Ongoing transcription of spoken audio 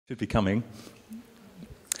Should be coming.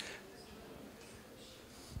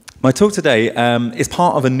 My talk today is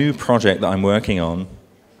part of a new project that I'm working on.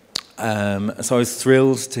 So I was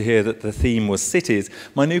thrilled to hear that the theme was cities.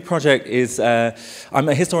 My new project is, I'm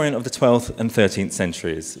a historian of the 12th and 13th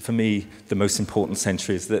centuries. For me, the most important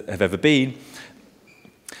centuries that have ever been.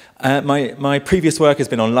 My previous work has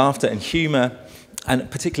been on laughter and humour,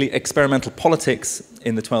 and particularly experimental politics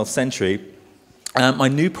in the 12th century. My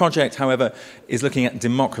new project, however, is looking at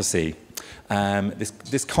democracy,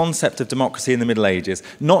 this concept of democracy in the Middle Ages,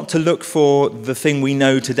 not to look for the thing we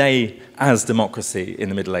know today as democracy in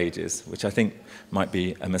the Middle Ages, which I think might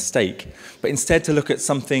be a mistake, but instead to look at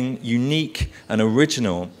something unique and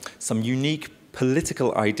original, some unique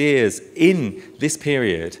political ideas in this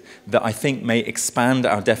period that I think may expand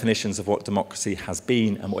our definitions of what democracy has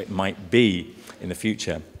been and what it might be in the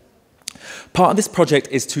future. Part of this project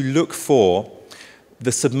is to look for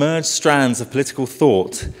the submerged strands of political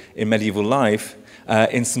thought in medieval life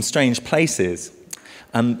in some strange places.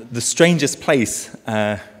 And the strangest place,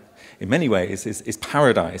 in many ways, is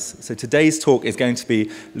paradise. So today's talk is going to be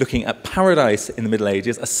looking at paradise in the Middle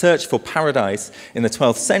Ages, a search for paradise in the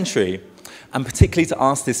 12th century, and particularly to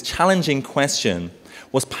ask this challenging question: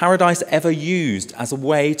 was paradise ever used as a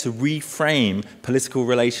way to reframe political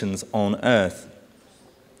relations on Earth?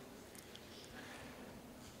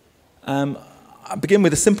 I begin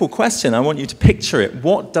with a simple question. I want you to picture it.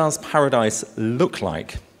 What does paradise look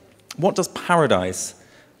like? What does paradise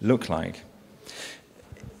look like?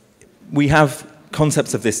 We have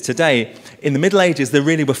concepts of this today. In the Middle Ages, there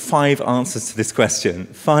really were 5 answers to this question.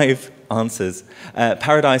 5 answers.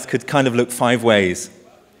 Paradise could kind of look 5 ways.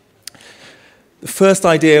 The first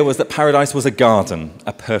idea was that paradise was a garden,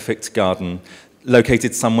 a perfect garden,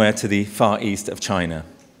 located somewhere to the far east of China,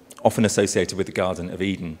 often associated with the Garden of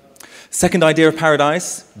Eden. Second idea of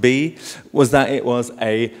paradise, B, was that it was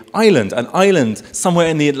an island somewhere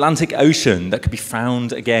in the Atlantic Ocean that could be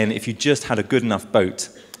found again if you just had a good enough boat.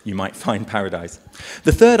 You might find paradise.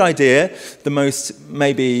 The third idea, the most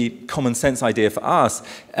maybe common sense idea for us,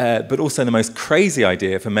 but also the most crazy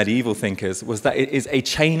idea for medieval thinkers, was that it is a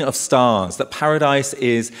chain of stars, that paradise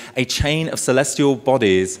is a chain of celestial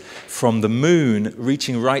bodies from the moon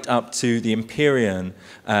reaching right up to the Empyrean,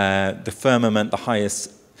 the firmament, the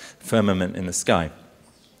highest firmament in the sky.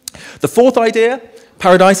 The fourth idea,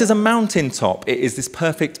 paradise is a mountaintop. It is this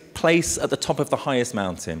perfect place at the top of the highest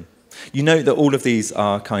mountain. You note that all of these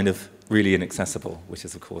are kind of really inaccessible, which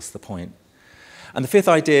is, of course, the point. And the fifth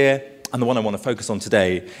idea, and the one I want to focus on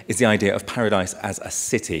today, is the idea of paradise as a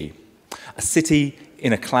city. A city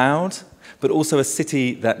in a cloud, but also a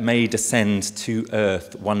city that may descend to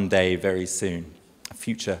earth one day very soon. A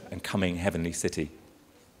future and coming heavenly city.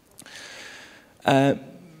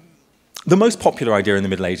 The most popular idea in the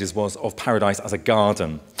Middle Ages was of paradise as a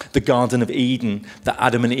garden, the Garden of Eden that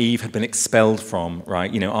Adam and Eve had been expelled from,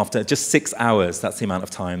 right? You know, after just 6 hours, that's the amount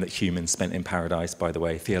of time that humans spent in paradise, by the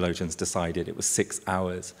way. Theologians decided it was 6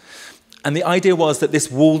 hours. And the idea was that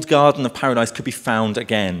this walled garden of paradise could be found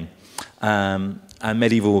again. And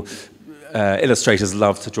medieval illustrators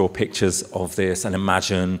loved to draw pictures of this and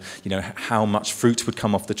imagine, you know, how much fruit would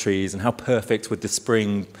come off the trees and how perfect would the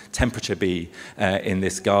spring temperature be in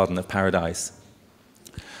this garden of paradise.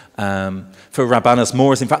 For Rabanus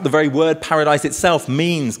Maurus, in fact, the very word paradise itself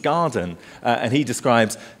means garden, and he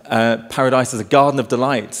describes paradise as a garden of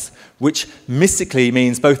delights, which mystically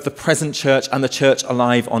means both the present church and the church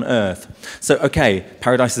alive on earth. So, okay,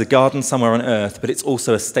 paradise is a garden somewhere on earth, but it's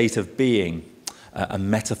also a state of being. A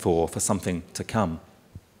metaphor for something to come.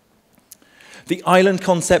 The island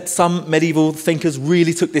concept, some medieval thinkers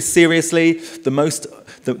really took this seriously.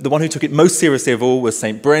 The one who took it most seriously of all was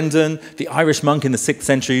St. Brendan, the Irish monk in the 6th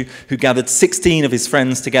century, who gathered 16 of his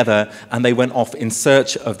friends together, and they went off in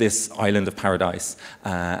search of this island of paradise.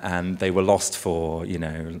 And they were lost for, you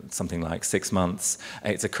know, something like 6 months.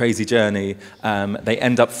 It's a crazy journey. They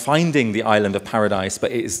end up finding the island of paradise,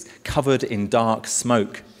 but it is covered in dark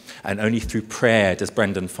smoke. And only through prayer does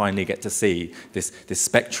Brendan finally get to see this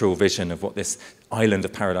spectral vision of what this island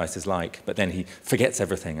of paradise is like. But then he forgets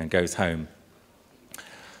everything and goes home.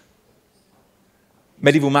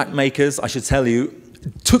 Medieval map makers, I should tell you,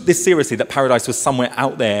 took this seriously, that paradise was somewhere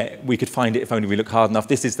out there. We could find it if only we look hard enough.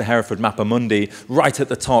 This is the Hereford Mappa Mundi. Right at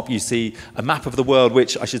the top, you see a map of the world,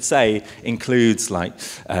 which I should say includes like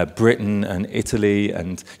Britain and Italy,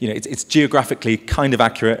 and you know it's geographically kind of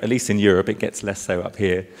accurate. At least in Europe, it gets less so up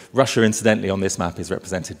here. Russia, incidentally, on this map is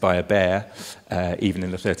represented by a bear, even in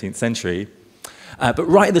the 13th century. But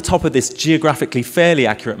right at the top of this geographically fairly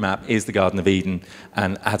accurate map is the Garden of Eden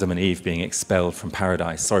and Adam and Eve being expelled from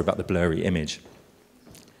paradise. Sorry about the blurry image.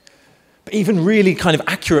 Even really kind of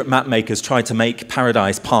accurate map makers tried to make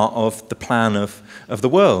paradise part of the plan of the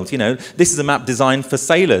world. You know, this is a map designed for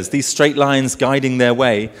sailors, these straight lines guiding their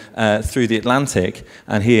way through the Atlantic.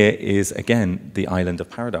 And here is, again, the island of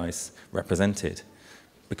paradise represented.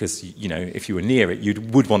 Because, you know, if you were near it, you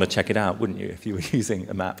would want to check it out, wouldn't you, if you were using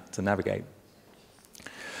a map to navigate.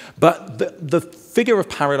 But the figure of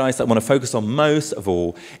paradise that I want to focus on most of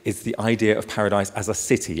all is the idea of paradise as a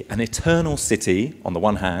city, an eternal city on the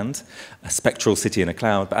one hand, a spectral city in a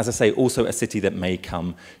cloud, but as I say, also a city that may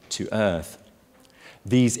come to earth.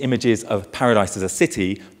 These images of paradise as a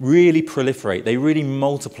city really proliferate, they really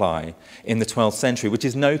multiply in the 12th century, which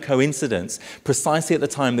is no coincidence, precisely at the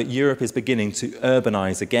time that Europe is beginning to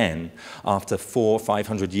urbanize again after 400 or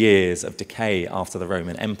 500 years of decay after the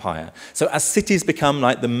Roman Empire. So as cities become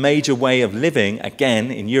like the major way of living again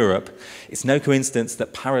in Europe, it's no coincidence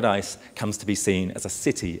that paradise comes to be seen as a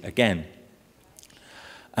city again.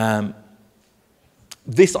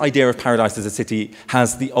 This idea of paradise as a city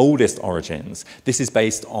has the oldest origins. This is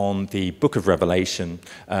based on the book of Revelation,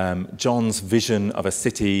 John's vision of a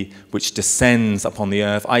city which descends upon the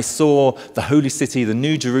earth. I saw the holy city, the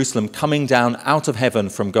new Jerusalem, coming down out of heaven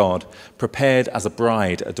from God, prepared as a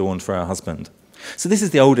bride adorned for her husband. So this is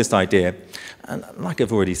the oldest idea. And like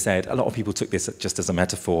I've already said, a lot of people took this just as a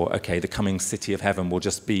metaphor. Okay, the coming city of heaven will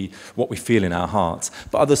just be what we feel in our hearts.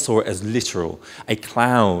 But others saw it as literal. A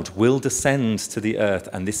cloud will descend to the earth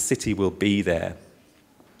and this city will be there.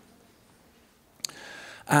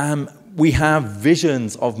 We have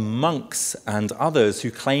visions of monks and others who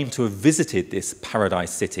claim to have visited this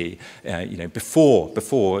paradise city, before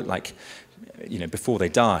they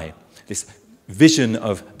die. This vision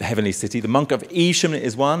of the heavenly city. The monk of Evesham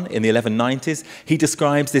is one in the 1190s. He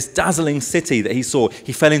describes this dazzling city that he saw.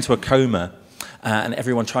 He fell into a coma and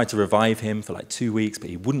everyone tried to revive him for like 2 weeks, but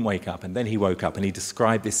he wouldn't wake up. And then he woke up and he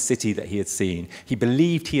described this city that he had seen. He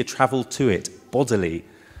believed he had traveled to it bodily.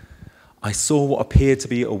 I saw what appeared to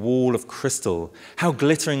be a wall of crystal. How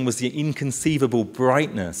glittering was the inconceivable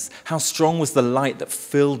brightness. How strong was the light that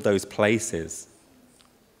filled those places.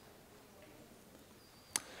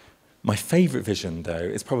 My favourite vision, though,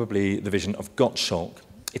 is probably the vision of Gottschalk.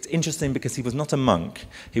 It's interesting because he was not a monk,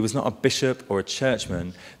 he was not a bishop or a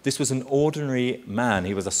churchman. This was an ordinary man.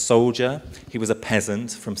 He was a soldier, he was a peasant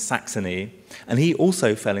from Saxony, and he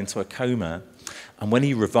also fell into a coma. And when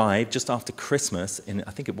he revived, just after Christmas, in I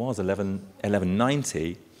think it was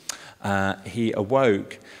 1190, he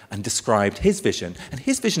awoke and described his vision. And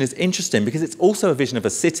his vision is interesting because it's also a vision of a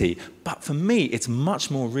city, but for me, it's much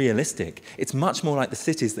more realistic. It's much more like the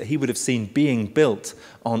cities that he would have seen being built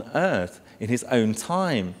on earth in his own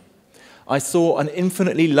time. I saw an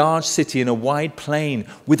infinitely large city in a wide plain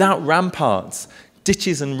without ramparts,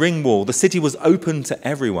 ditches and ring wall. The city was open to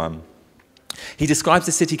everyone. He describes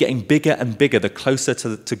the city getting bigger and bigger the closer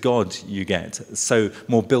to God you get. So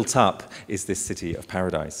more built up is this city of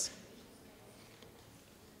paradise.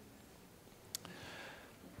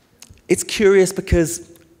 It's curious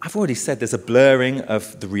because I've already said there's a blurring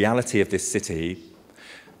of the reality of this city.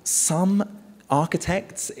 Some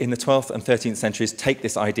architects in the 12th and 13th centuries take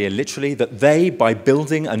this idea literally, that they, by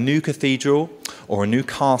building a new cathedral or a new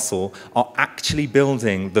castle, are actually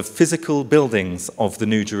building the physical buildings of the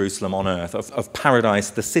New Jerusalem on earth, of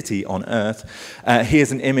paradise, the city on earth.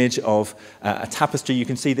 Here's an image of a tapestry. You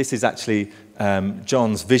can see this is actually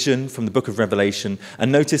John's vision from the book of Revelation.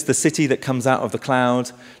 And notice the city that comes out of the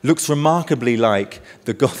cloud looks remarkably like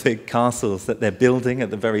the Gothic castles that they're building at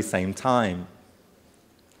the very same time.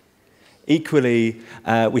 Equally,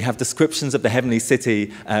 we have descriptions of the heavenly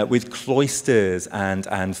city with cloisters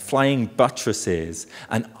and flying buttresses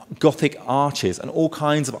and Gothic arches and all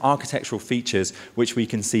kinds of architectural features which we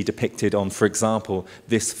can see depicted on, for example,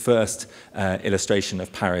 this first illustration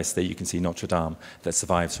of Paris. There you can see Notre Dame that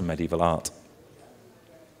survives from medieval art.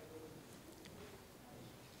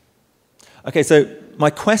 Okay, so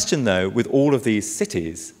my question, though, with all of these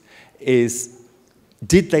cities is,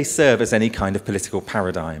 did they serve as any kind of political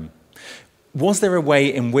paradigm? Was there a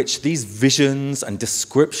way in which these visions and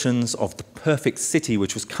descriptions of the perfect city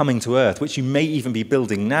which was coming to earth, which you may even be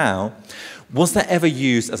building now, was that ever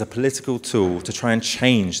used as a political tool to try and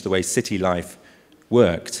change the way city life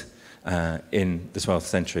worked in the 12th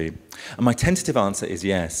century? And my tentative answer is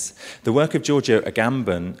yes. The work of Giorgio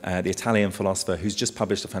Agamben, the Italian philosopher, who's just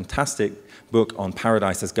published a fantastic book on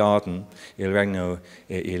paradise as garden, Il Regno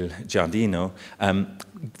e il Giardino.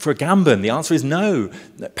 For Agamben, the answer is no.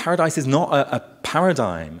 Paradise is not a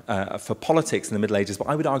paradigm for politics in the Middle Ages, but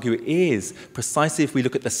I would argue it is, precisely if we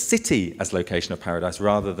look at the city as location of paradise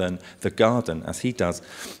rather than the garden, as he does.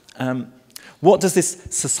 What does this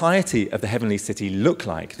society of the heavenly city look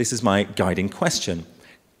like? This is my guiding question.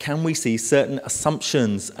 Can we see certain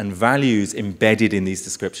assumptions and values embedded in these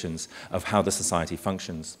descriptions of how the society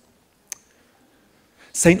functions?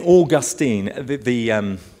 St. Augustine,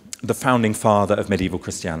 the founding father of medieval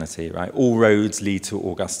Christianity, right? All roads lead to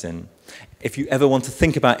Augustine. If you ever want to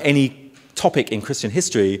think about any topic in Christian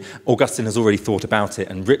history, Augustine has already thought about it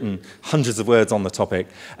and written hundreds of words on the topic.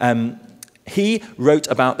 He wrote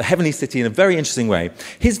about the heavenly city in a very interesting way.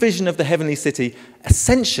 His vision of the heavenly city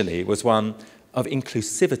essentially was one of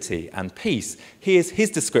inclusivity and peace. Here's his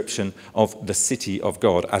description of the city of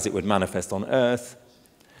God as it would manifest on earth.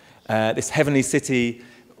 This heavenly city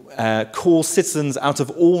calls citizens out of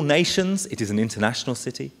all nations. It is an international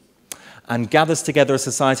city. And gathers together a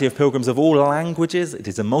society of pilgrims of all languages. It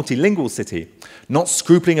is a multilingual city, not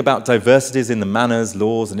scrupling about diversities in the manners,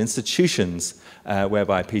 laws, and institutions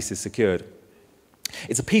whereby peace is secured.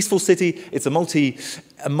 It's a peaceful city. It's a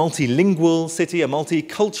multilingual city, a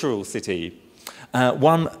multicultural city,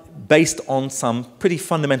 one based on some pretty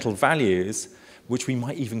fundamental values, which we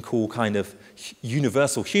might even call kind of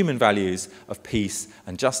universal human values of peace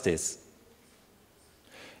and justice.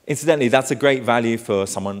 Incidentally, that's a great value for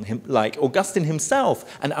someone like Augustine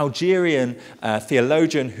himself, an Algerian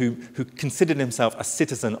theologian who considered himself a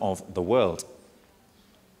citizen of the world.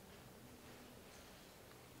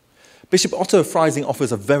 Bishop Otto of Freising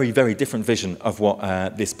offers a very, very different vision of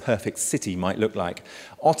what this perfect city might look like.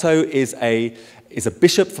 Otto is a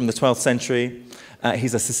bishop from the 12th century.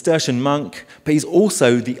 He's a Cistercian monk, but he's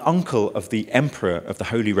also the uncle of the emperor of the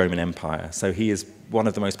Holy Roman Empire. So he is one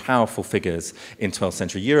of the most powerful figures in 12th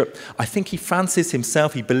century Europe. I think he fancies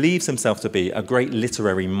himself, he believes himself to be a great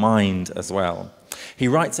literary mind as well. He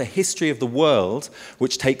writes a history of the world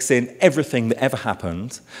which takes in everything that ever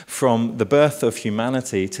happened from the birth of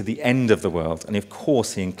humanity to the end of the world. And of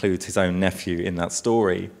course he includes his own nephew in that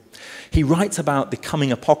story. He writes about the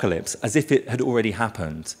coming apocalypse as if it had already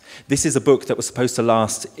happened. This is a book that was supposed to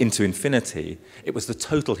last into infinity. It was the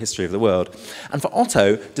total history of the world. And for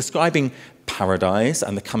Otto, describing paradise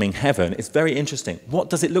and the coming heaven is very interesting. What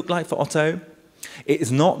does it look like for Otto? It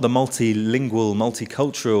is not the multilingual,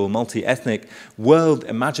 multicultural, multi-ethnic world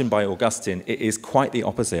imagined by Augustine. It is quite the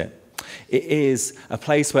opposite. It is a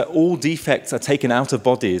place where all defects are taken out of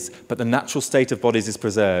bodies, but the natural state of bodies is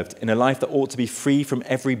preserved, in a life that ought to be free from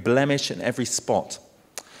every blemish and every spot.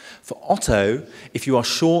 For Otto, if you are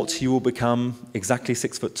short, you will become exactly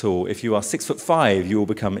 6 foot tall. If you are 6'5", you will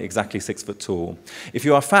become exactly 6 foot tall. If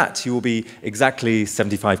you are fat, you will be exactly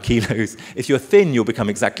 75 kilos. If you're thin, you'll become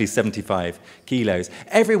exactly 75 kilos.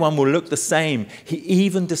 Everyone will look the same. He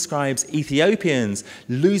even describes Ethiopians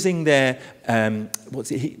losing their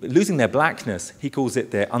blackness. He calls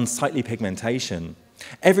it their unsightly pigmentation.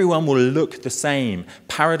 Everyone will look the same.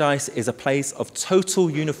 Paradise is a place of total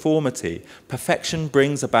uniformity. Perfection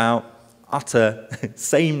brings about utter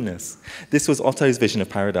sameness. This was Otto's vision of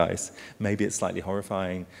paradise. Maybe it's slightly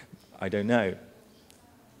horrifying. I don't know.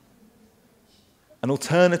 An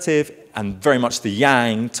alternative, and very much the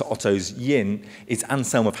yang to Otto's yin, is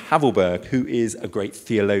Anselm of Havelberg, who is a great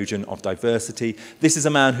theologian of diversity. This is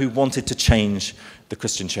a man who wanted to change the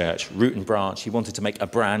Christian church, root and branch. He wanted to make a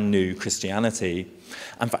brand new Christianity.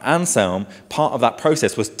 And for Anselm, part of that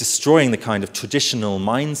process was destroying the kind of traditional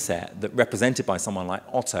mindset that represented by someone like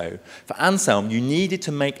Otto. For Anselm, you needed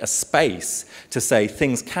to make a space to say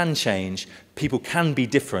things can change, people can be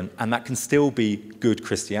different, and that can still be good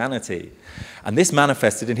Christianity. And this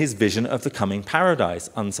manifested in his vision of the coming paradise.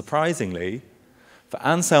 Unsurprisingly, for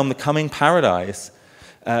Anselm, the coming paradise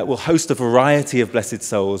will host a variety of blessed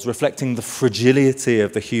souls, reflecting the fragility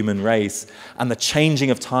of the human race and the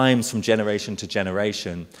changing of times from generation to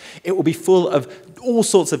generation. It will be full of all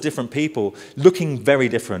sorts of different people, looking very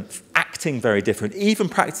different, acting very different, even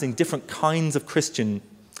practicing different kinds of Christian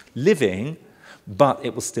living, but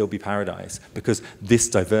it will still be paradise, because this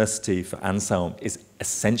diversity for Anselm is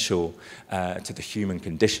essential to the human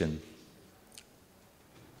condition.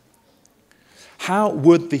 How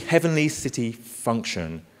would the heavenly city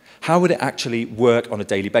function? How would it actually work on a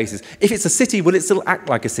daily basis? If it's a city, will it still act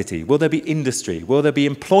like a city? Will there be industry? Will there be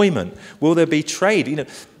employment? Will there be trade? You know,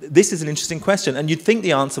 this is an interesting question, and you'd think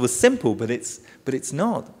the answer was simple, but it's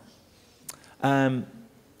not.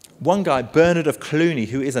 One guy, Bernard of Cluny,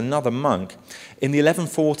 who is another monk, in the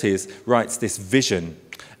 1140s writes this vision.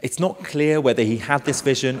 It's not clear whether he had this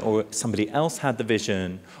vision or somebody else had the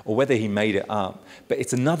vision or whether he made it up. But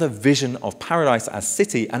it's another vision of paradise as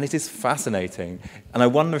city, and it is fascinating. And I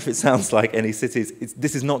wonder if it sounds like any cities.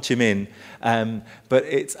 This is not Jimin, but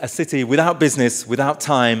it's a city without business, without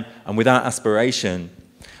time, and without aspiration.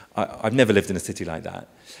 I've never lived in a city like that.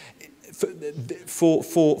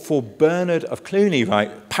 For Bernard of Cluny,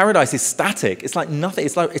 right, paradise is static. It's like nothing.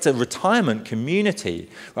 It's a retirement community,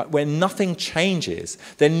 right, where nothing changes.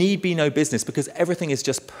 There need be no business because everything is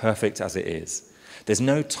just perfect as it is. There's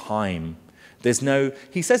no time. There's no,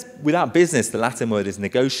 he says without business, the Latin word is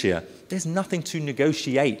negotia. There's nothing to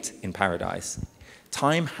negotiate in paradise.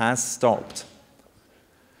 Time has stopped.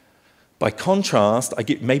 By contrast,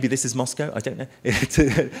 maybe this is Moscow, I don't know.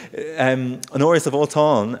 Honorius of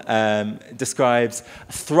Autun describes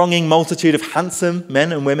a thronging multitude of handsome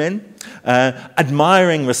men and women,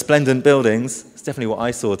 admiring resplendent buildings. It's definitely what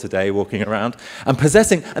I saw today walking around. And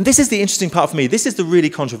possessing, and this is the interesting part for me, this is the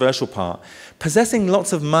really controversial part, possessing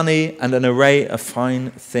lots of money and an array of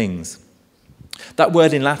fine things. That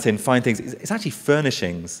word in Latin, fine things, is actually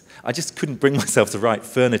furnishings. I just couldn't bring myself to write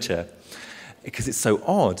furniture, because it's so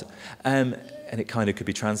odd, and it kind of could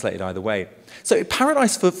be translated either way. So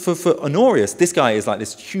paradise for Honorius, this guy is like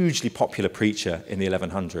this hugely popular preacher in the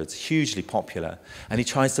 1100s, hugely popular, and he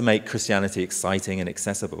tries to make Christianity exciting and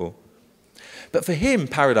accessible. But for him,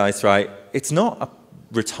 paradise, right, it's not a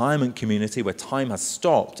retirement community where time has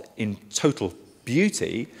stopped in total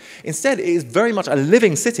beauty. Instead, it is very much a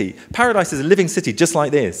living city. Paradise is a living city just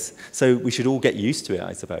like this, so we should all get used to it,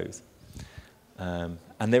 I suppose.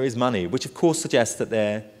 And there is money, which of course suggests that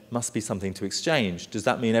there must be something to exchange. Does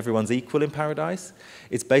that mean everyone's equal in paradise?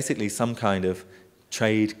 It's basically some kind of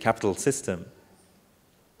trade capital system.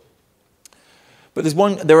 But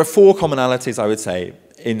there are four commonalities, I would say,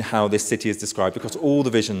 in how this city is described, because all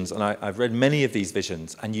the visions, and I've read many of these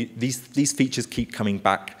visions, and these features keep coming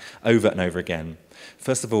back over and over again.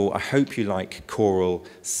 First of all, I hope you like choral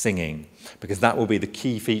singing, because that will be the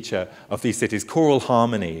key feature of these cities. Choral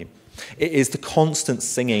harmony. It is the constant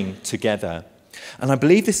singing together. And I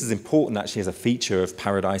believe this is important, actually, as a feature of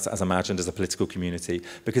paradise as imagined as a political community,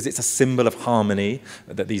 because it's a symbol of harmony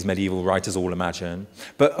that these medieval writers all imagine.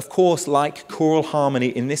 But, of course, like choral harmony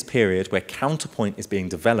in this period, where counterpoint is being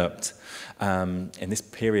developed in this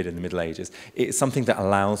period in the Middle Ages, it's something that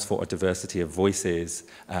allows for a diversity of voices,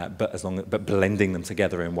 but blending them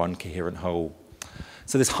together in one coherent whole.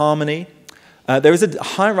 So this harmony. There is a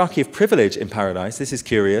hierarchy of privilege in paradise. This is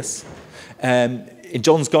curious. In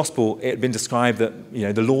John's Gospel, it had been described that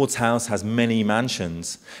the Lord's house has many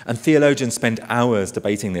mansions, and theologians spend hours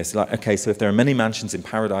debating this. Like, okay, so if there are many mansions in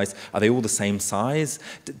paradise, are they all the same size?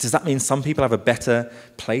 Does that mean some people have a better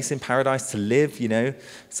place in paradise to live?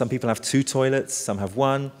 Some people have 2 toilets, some have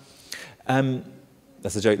 1.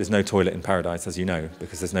 That's a joke. There's no toilet in paradise, as you know,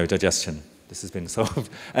 because there's no digestion. This has been solved.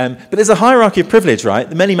 But there's a hierarchy of privilege, right?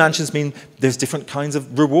 The many mansions mean there's different kinds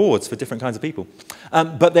of rewards for different kinds of people.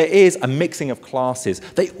 But there is a mixing of classes.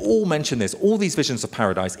 They all mention this, all these visions of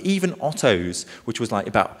paradise, even Otto's, which was like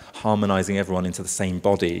about harmonizing everyone into the same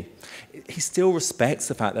body. He still respects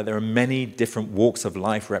the fact that there are many different walks of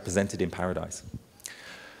life represented in paradise.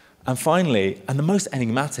 And finally, and the most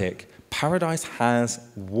enigmatic, paradise has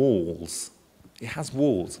walls. It has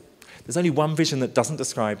walls. There's only one vision that doesn't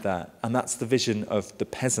describe that, and that's the vision of the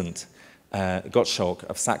peasant, Gottschalk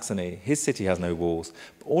of Saxony. His city has no walls.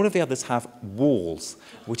 But all of the others have walls,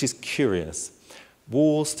 which is curious.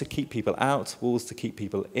 Walls to keep people out, walls to keep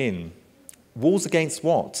people in. Walls against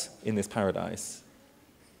what in this paradise?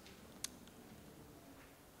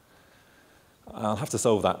 I'll have to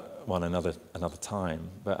solve that one another time.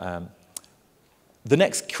 But the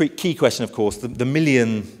next key question, of course, the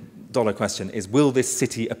million-dollar question is, will this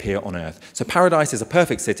city appear on earth? So paradise is a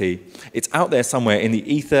perfect city. It's out there somewhere in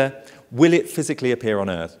the ether. Will it physically appear on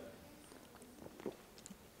earth?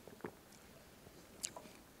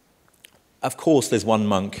 Of course, there's one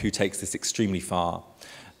monk who takes this extremely far,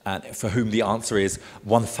 and for whom the answer is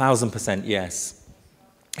 1,000% yes.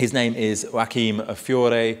 His name is Joachim of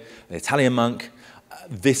Fiore, an Italian monk.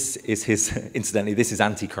 This is his, incidentally, this is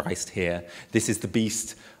Antichrist here. This is the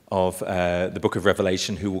beast of the book of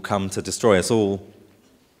Revelation who will come to destroy us all.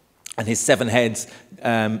 And his 7 heads,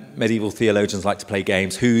 medieval theologians like to play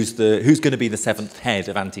games. Who's going to be the 7th head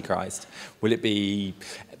of Antichrist? Will it be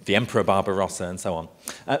the Emperor Barbarossa and so on?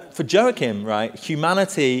 For Joachim, right,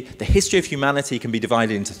 humanity, the history of humanity can be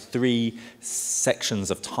divided into 3 sections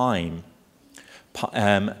of time.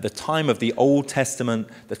 The time of the Old Testament,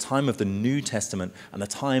 the time of the New Testament, and the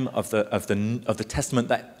time of the Testament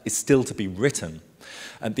that is still to be written.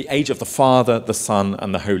 And the age of the Father, the Son,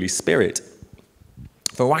 and the Holy Spirit.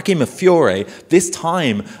 For Joachim of Fiore, this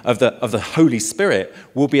time of the Holy Spirit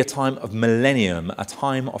will be a time of millennium, a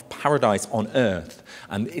time of paradise on earth.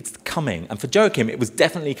 And it's coming. And for Joachim, it was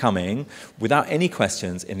definitely coming, without any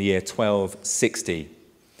questions, in the year 1260.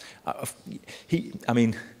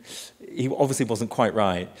 he obviously wasn't quite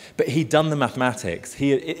right, but he'd done the mathematics.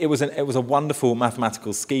 It was a wonderful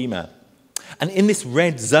mathematical schema. And in this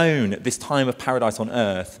red zone, at this time of paradise on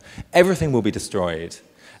earth, everything will be destroyed,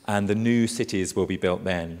 and the new cities will be built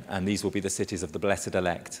then, and these will be the cities of the blessed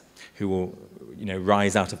elect, who will,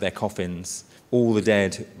 rise out of their coffins. All the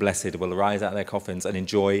dead blessed will rise out of their coffins and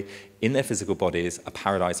enjoy, in their physical bodies, a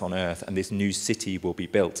paradise on earth, and this new city will be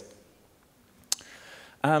built.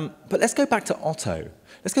 But let's go back to Otto.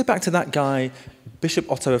 Let's go back to that guy,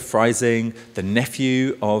 Bishop Otto of Freising, the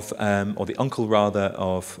nephew of, or the uncle rather,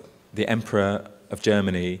 of the Emperor of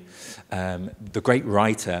Germany, the great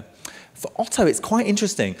writer. For Otto, it's quite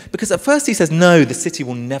interesting, because at first he says, no, the city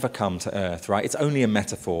will never come to earth, right? It's only a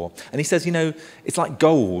metaphor. And he says, it's like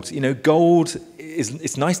gold. Gold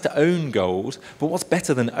it's nice to own gold, but what's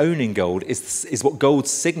better than owning gold is what gold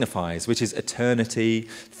signifies, which is eternity,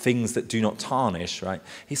 things that do not tarnish, right?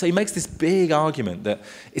 So he makes this big argument that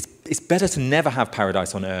it's better to never have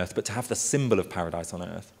paradise on earth, but to have the symbol of paradise on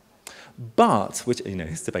earth. But, which,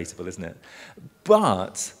 it's debatable, isn't it?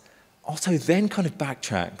 But Otto then kind of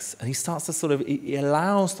backtracks, and he starts to he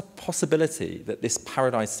allows the possibility that this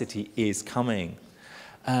paradise city is coming.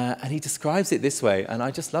 And he describes it this way, and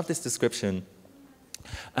I just love this description.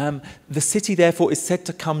 The city, therefore, is said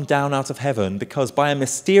to come down out of heaven because by a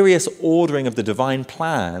mysterious ordering of the divine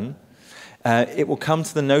plan, it will come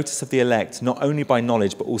to the notice of the elect, not only by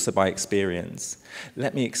knowledge, but also by experience.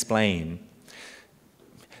 Let me explain.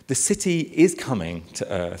 The city is coming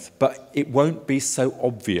to earth, but it won't be so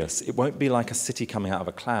obvious. It won't be like a city coming out of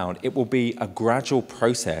a cloud. It will be a gradual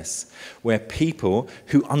process where people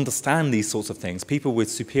who understand these sorts of things, people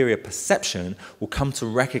with superior perception, will come to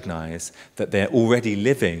recognize that they're already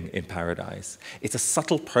living in paradise. It's a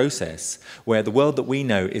subtle process where the world that we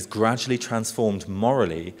know is gradually transformed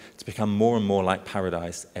morally to become more and more like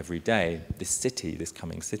paradise every day, this city, this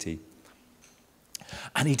coming city.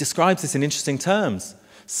 And he describes this in interesting terms.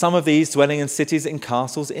 Some of these dwelling in cities, in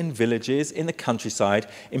castles, in villages, in the countryside,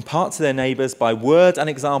 impart to their neighbours by word and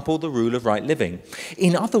example the rule of right living.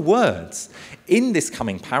 In other words, in this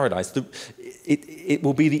coming paradise, it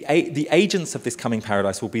will be the agents of this coming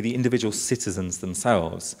paradise will be the individual citizens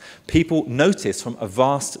themselves. People, notice, from a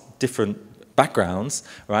vast different backgrounds,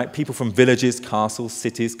 right? People from villages, castles,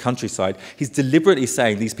 cities, countryside. He's deliberately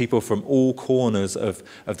saying these people from all corners of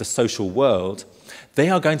the social world, they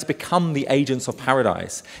are going to become the agents of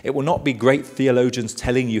paradise. It will not be great theologians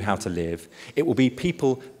telling you how to live. It will be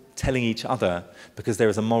people telling each other, because there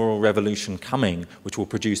is a moral revolution coming which will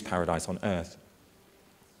produce paradise on earth.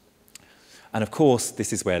 And of course,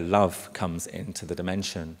 this is where love comes into the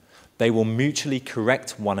dimension. They will mutually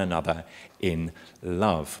correct one another in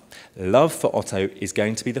love. Love for Otto is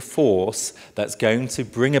going to be the force that's going to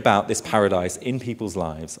bring about this paradise in people's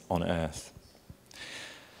lives on earth.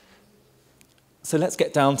 So let's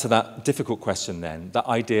get down to that difficult question then, that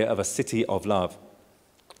idea of a city of love.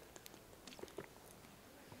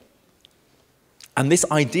 And this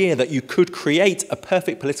idea that you could create a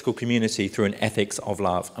perfect political community through an ethics of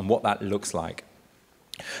love and what that looks like.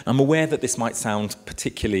 I'm aware that this might sound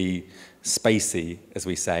particularly spacey, as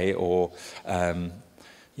we say, or,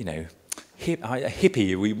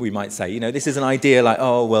 hippie, we might say. This is an idea like,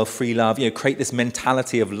 oh, well, free love, create this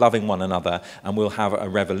mentality of loving one another and we'll have a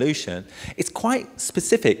revolution. It's quite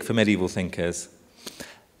specific for medieval thinkers.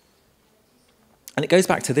 And it goes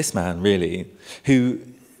back to this man, really, who,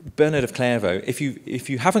 Bernard of Clairvaux, if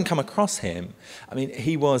you haven't come across him, I mean,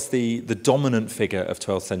 he was the dominant figure of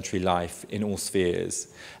 12th century life in all spheres.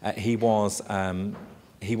 He was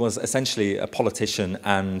essentially a politician,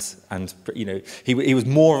 and he was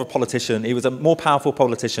more of a politician. He was a more powerful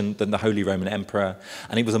politician than the Holy Roman Emperor,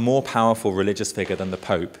 and he was a more powerful religious figure than the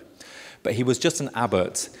Pope. But he was just an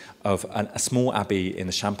abbot of a small abbey in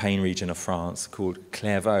the Champagne region of France called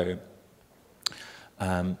Clairvaux.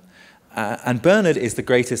 And Bernard is the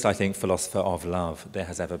greatest, I think, philosopher of love there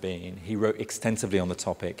has ever been. He wrote extensively on the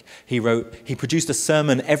topic. He produced a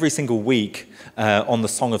sermon every single week on the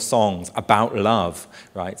Song of Songs about love,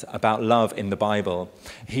 right? About love in the Bible.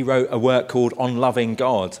 He wrote a work called On Loving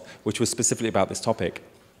God, which was specifically about this topic.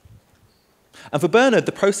 And for Bernard,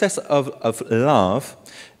 the process of love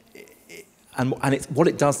and what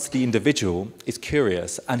it does to the individual is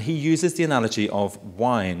curious. And he uses the analogy of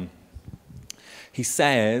wine. He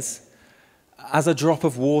says, as a drop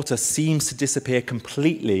of water seems to disappear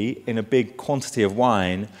completely in a big quantity of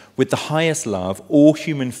wine, with the highest love, all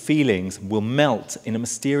human feelings will melt in a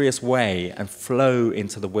mysterious way and flow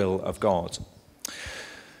into the will of God.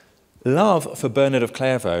 Love for Bernard of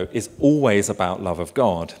Clairvaux is always about love of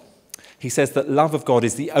God. He says that love of God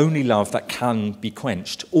is the only love that can be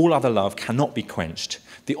quenched. All other love cannot be quenched.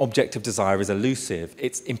 The object of desire is elusive.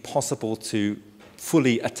 It's impossible to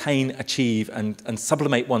fully attain, achieve, and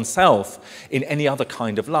sublimate oneself in any other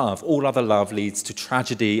kind of love. All other love leads to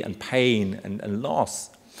tragedy and pain and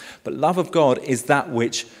loss. But love of God is that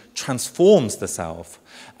which transforms the self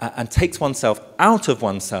and takes oneself out of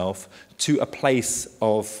oneself to a place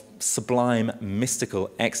of sublime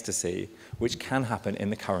mystical ecstasy, which can happen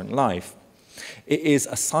in the current life. It is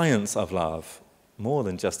a science of love, more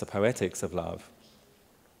than just a poetics of love.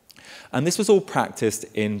 And this was all practiced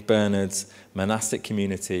in Bernard's monastic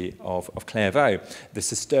community of Clairvaux, the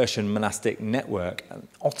Cistercian monastic network. And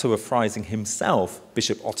Otto of Freising himself,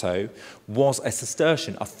 Bishop Otto, was a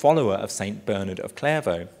Cistercian, a follower of St. Bernard of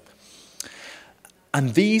Clairvaux.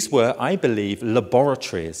 And these were, I believe,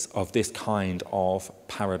 laboratories of this kind of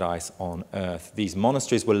paradise on earth. These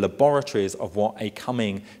monasteries were laboratories of what a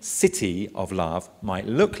coming city of love might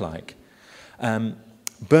look like.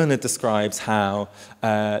 Bernard describes how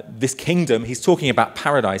this kingdom, he's talking about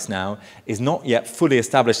paradise now, is not yet fully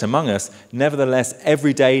established among us. Nevertheless,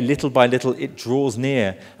 every day, little by little, it draws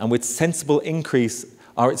near, and with sensible increase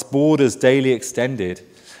are its borders daily extended.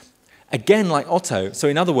 Again, like Otto, so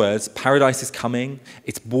in other words, paradise is coming,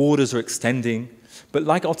 its borders are extending, but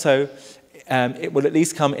like Otto, it will at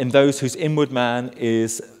least come in those whose inward man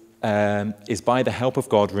is by the help of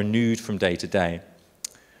God renewed from day to day.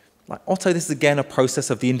 Like Otto, this is again a process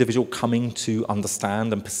of the individual coming to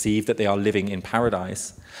understand and perceive that they are living in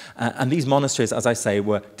paradise. And these monasteries, as I say,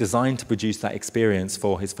 were designed to produce that experience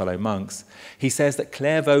for his fellow monks. He says that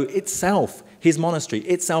Clairvaux itself, his monastery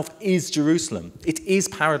itself, is Jerusalem. It is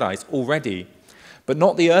paradise already, but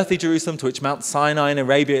not the earthly Jerusalem to which Mount Sinai in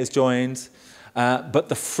Arabia is joined, but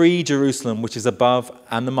the free Jerusalem which is above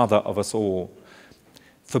and the mother of us all.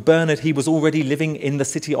 For Bernard, he was already living in the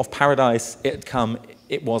city of paradise.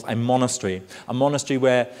 It was a monastery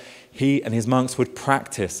where he and his monks would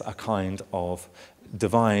practice a kind of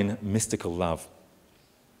divine mystical love.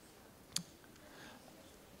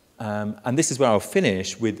 And this is where I'll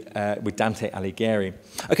finish with Dante Alighieri.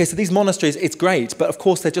 Okay, so these monasteries, it's great, but of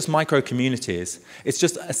course they're just micro-communities. It's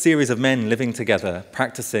just a series of men living together,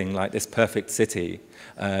 practicing like this perfect city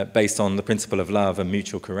based on the principle of love and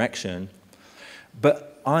mutual correction. But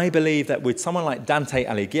I believe that with someone like Dante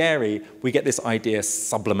Alighieri, we get this idea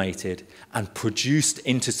sublimated and produced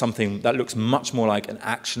into something that looks much more like an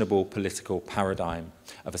actionable political paradigm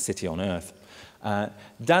of a city on earth.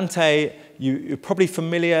 Dante, you're probably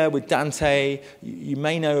familiar with Dante. You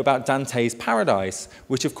may know about Dante's paradise,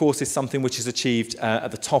 which of course is something which is achieved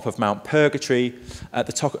at the top of Mount Purgatory. At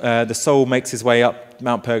the top, the soul makes his way up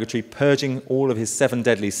Mount Purgatory, purging all of his 7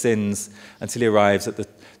 deadly sins until he arrives at the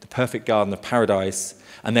perfect garden of paradise,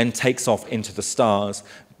 and then takes off into the stars.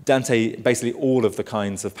 Dante, basically all of the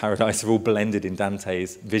kinds of paradise are all blended in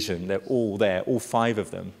Dante's vision. They're all there, all 5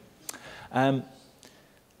 of them. And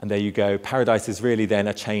there you go. Paradise is really then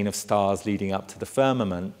a chain of stars leading up to the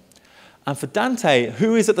firmament. And for Dante,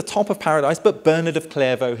 who is at the top of paradise but Bernard of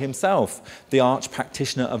Clairvaux himself, the arch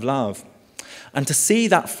practitioner of love? And to see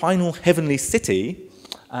that final heavenly city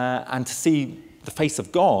and to see the face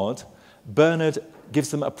of God, Bernard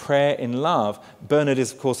gives them a prayer in love. Bernard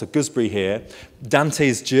is, of course, a gooseberry here.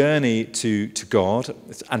 Dante's journey to God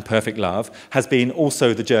and perfect love has been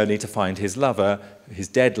also the journey to find his lover, his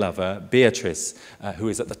dead lover, Beatrice, who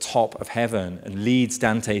is at the top of heaven and leads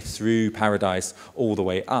Dante through paradise all the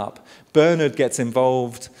way up. Bernard gets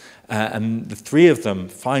involved, and the 3 of them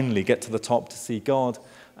finally get to the top to see God.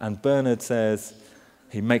 And Bernard says,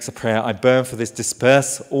 he makes a prayer, I burn for this,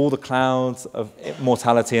 disperse all the clouds of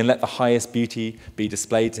immortality and let the highest beauty be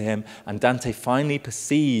displayed to him. And Dante finally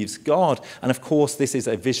perceives God. And of course, this is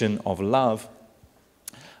a vision of love.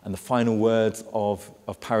 And the final words of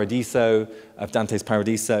Paradiso, of Dante's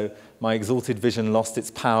Paradiso, my exalted vision lost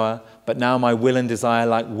its power, but now my will and desire,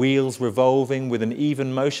 like wheels revolving with an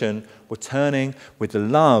even motion, were turning with the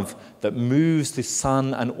love that moves the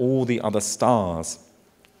sun and all the other stars.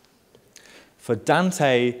 For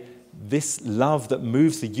Dante, this love that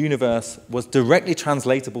moves the universe was directly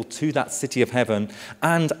translatable to that city of heaven.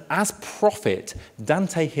 And as prophet,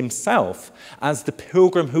 Dante himself, as the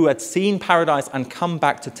pilgrim who had seen paradise and come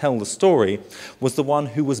back to tell the story, was the one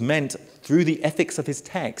who was meant, through the ethics of his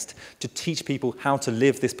text, to teach people how to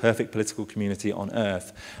live this perfect political community on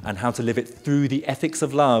earth and how to live it through the ethics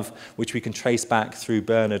of love, which we can trace back through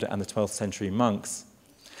Bernard and the 12th century monks.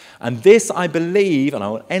 And this, I believe, and I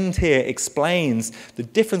will end here, explains the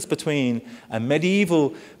difference between a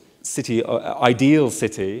medieval city, or ideal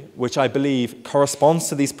city, which I believe corresponds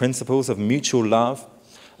to these principles of mutual love,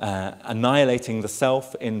 annihilating the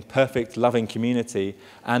self in perfect, loving community,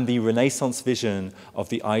 and the Renaissance vision of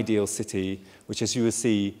the ideal city, which, as you will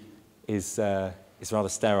see, is rather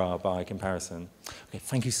sterile by comparison. Okay,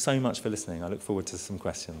 thank you so much for listening. I look forward to some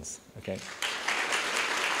questions. Okay.